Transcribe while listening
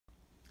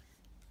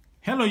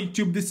Hello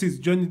YouTube, this is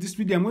John. In this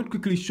video, I'm going to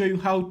quickly show you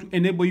how to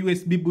enable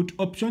USB boot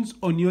options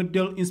on your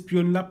Dell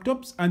Inspiron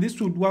laptops, and this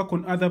would work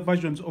on other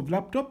versions of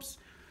laptops.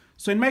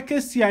 So in my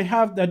case here, I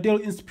have the Dell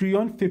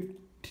Inspiron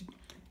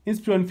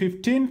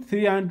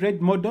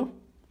 15300 model,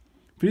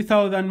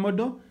 3000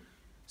 model.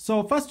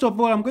 So first of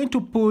all, I'm going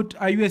to put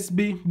a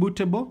USB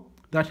bootable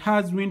that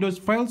has Windows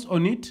files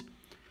on it.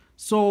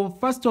 So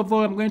first of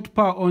all, I'm going to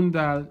power on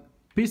the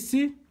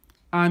PC,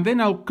 and then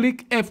I'll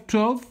click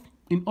F12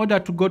 in order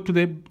to go to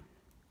the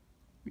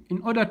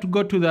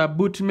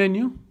boot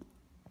menu.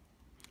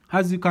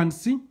 As you can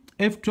see,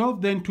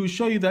 F12, then to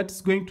show you that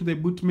it's going to the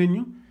boot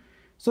menu.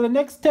 So the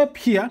next step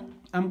here,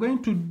 I'm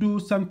going to do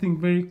something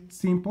very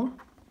simple.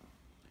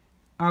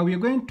 We are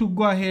going to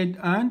go ahead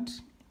and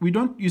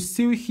you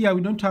see here,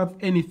 we don't have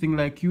anything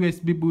like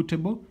USB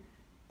bootable,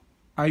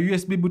 a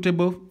USB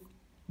bootable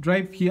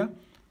drive here.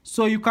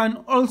 So you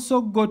can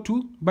also go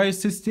to BIOS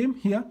system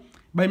here.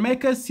 By my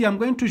case here, I'm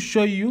going to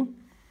show you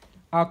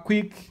a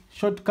quick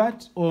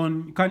shortcut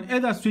on, you can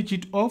either switch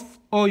it off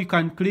or you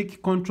can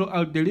click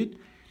Ctrl-Alt-Delete. In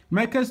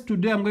my case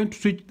today, I'm going to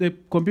switch the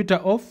computer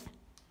off.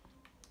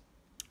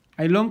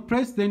 I long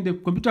press, then the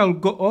computer will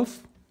go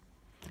off.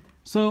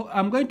 So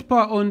I'm going to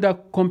power on the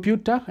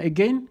computer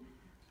again,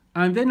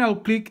 and then I'll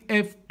click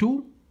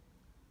F2.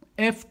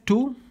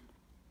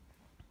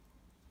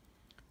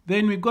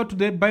 Then we go to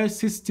the BIOS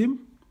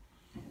system.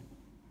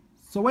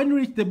 So when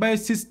we reach the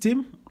BIOS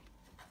system,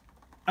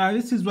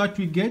 this is what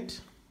we get.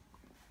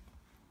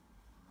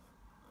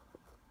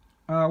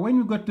 When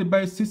we got the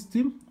BIOS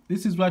system,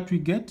 this is what we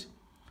get.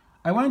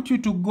 I want you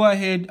to go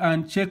ahead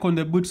and check on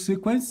the boot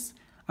sequence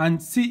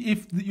and see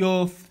if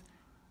your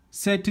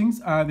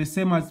settings are the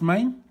same as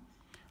mine.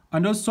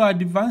 And also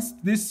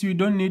advanced, this you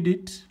don't need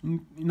it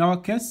in our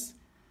case,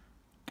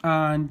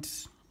 and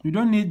you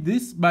don't need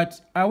this,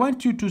 but I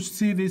want you to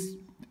see this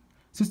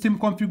system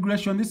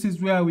configuration. This is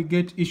where we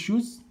get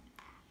issues.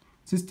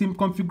 System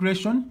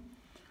configuration,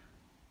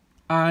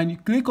 and you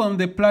click on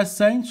the plus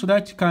sign so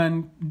that you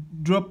can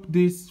drop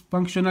these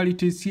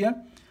functionalities here.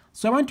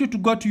 So I want you to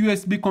go to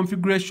USB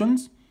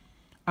configurations,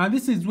 and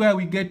this is where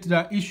we get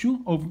the issue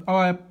of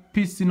our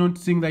PC not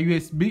seeing the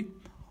USB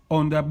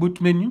on the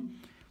boot menu.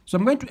 So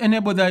I'm going to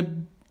enable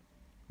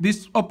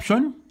this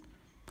option,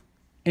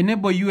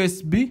 enable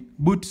USB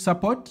boot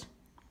support,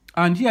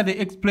 and here they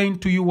explain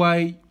to you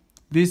why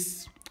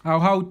this,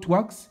 how it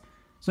works.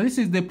 So this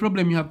is the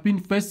problem you have been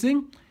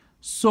facing.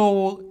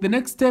 So the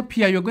next step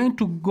here, you're going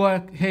to go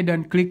ahead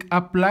and click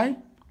apply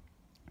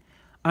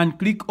and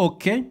click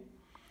OK.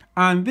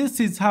 And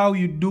this is how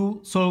you do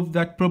solve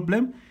that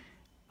problem.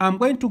 I'm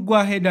going to go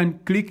ahead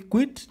and click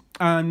quit,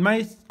 and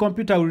my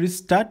computer will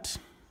restart.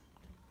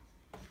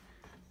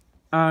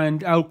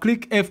 And I'll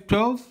click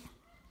F12.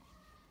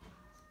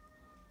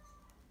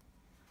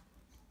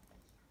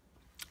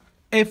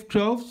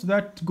 F12, so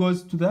that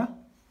goes to the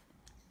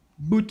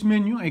boot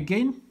menu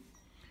again.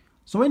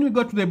 So when we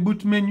go to the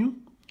boot menu,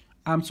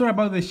 I'm sorry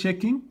about the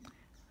shaking.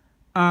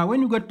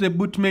 When you go to the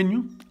boot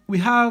menu, we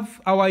have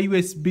our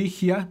USB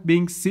here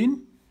being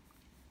seen,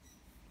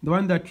 the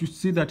one that you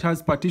see that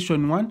has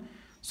partition 1.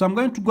 So I'm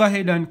going to go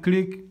ahead and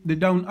click the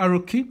down arrow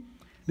key.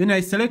 Then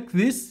I select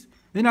this.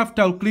 Then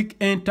after, I'll click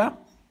enter.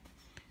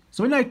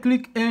 So when I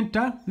click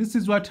enter, this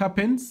is what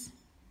happens.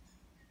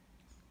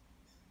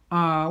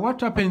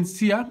 What happens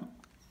here?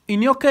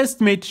 In your case,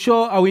 it may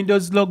show a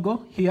Windows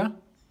logo here.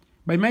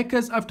 By my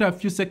case, after a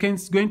few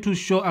seconds, it's going to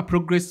show a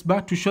progress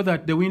bar to show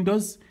that the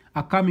windows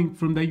are coming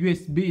from the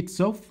USB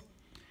itself.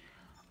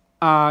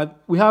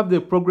 We have the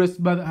progress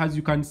bar as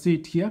you can see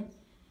it here.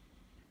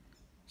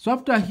 So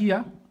after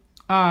here,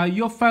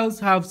 your files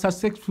have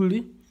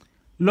successfully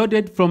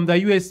loaded from the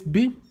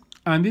USB,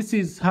 and this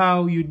is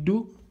how you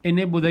do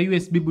enable the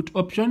USB boot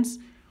options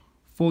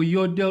for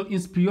your Dell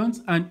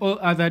Inspirons and all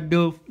other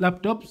Dell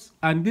laptops,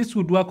 and this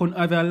would work on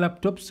other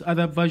laptops,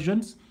 other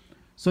versions.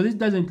 So this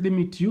doesn't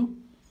limit you.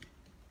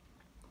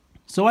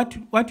 So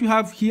what you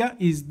have here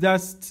is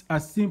just a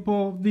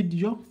simple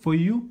video for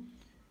you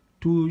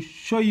to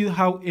show you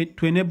how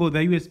to enable the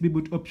USB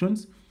boot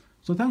options.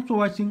 So thanks for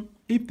watching.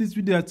 If this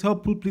video has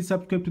helpful, please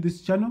subscribe to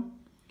this channel.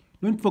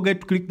 Don't forget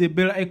to click the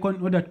bell icon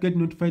in order to get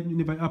notified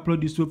whenever I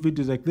upload useful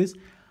videos like this.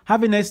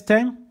 Have a nice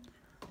time.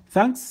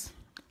 Thanks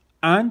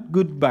and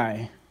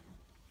goodbye.